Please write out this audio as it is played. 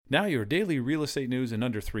Now your daily real estate news in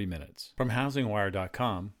under 3 minutes. From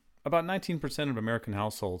HousingWire.com, about 19% of American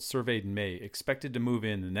households surveyed in May expected to move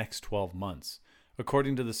in the next 12 months,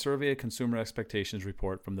 according to the Survey of Consumer Expectations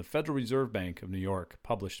report from the Federal Reserve Bank of New York,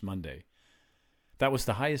 published Monday. That was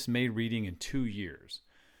the highest May reading in 2 years.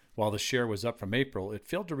 While the share was up from April, it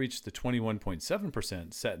failed to reach the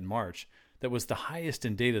 21.7% set in March that was the highest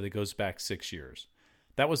in data that goes back 6 years.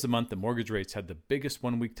 That was the month that mortgage rates had the biggest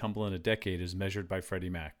one-week tumble in a decade as measured by Freddie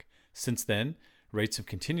Mac. Since then, rates have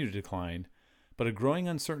continued to decline, but a growing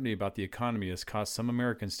uncertainty about the economy has caused some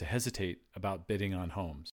Americans to hesitate about bidding on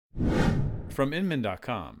homes. From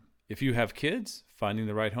Inman.com, if you have kids, finding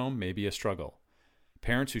the right home may be a struggle.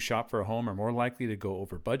 Parents who shop for a home are more likely to go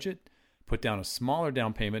over budget, put down a smaller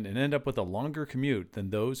down payment, and end up with a longer commute than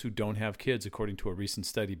those who don't have kids, according to a recent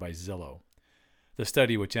study by Zillow. The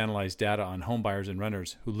study, which analyzed data on homebuyers and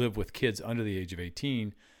renters who live with kids under the age of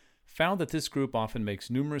 18, found that this group often makes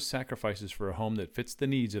numerous sacrifices for a home that fits the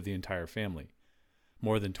needs of the entire family.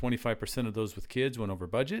 More than 25% of those with kids went over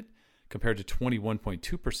budget, compared to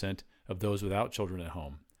 21.2% of those without children at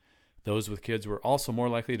home. Those with kids were also more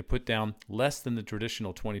likely to put down less than the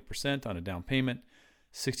traditional 20% on a down payment,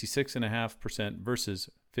 66.5% versus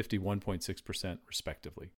 51.6%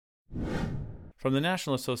 respectively. From the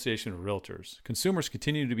National Association of Realtors, consumers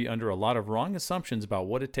continue to be under a lot of wrong assumptions about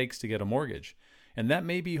what it takes to get a mortgage, and that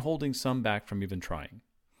may be holding some back from even trying.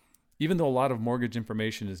 Even though a lot of mortgage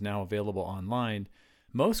information is now available online,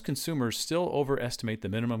 most consumers still overestimate the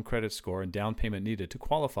minimum credit score and down payment needed to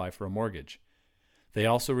qualify for a mortgage. They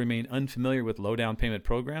also remain unfamiliar with low down payment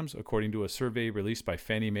programs, according to a survey released by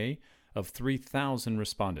Fannie Mae of 3,000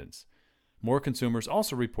 respondents. More consumers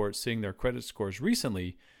also report seeing their credit scores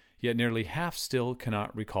recently, yet nearly half still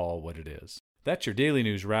cannot recall what it is. That's your daily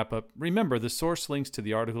news wrap-up. Remember, the source links to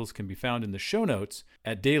the articles can be found in the show notes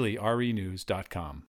at dailyrenews.com.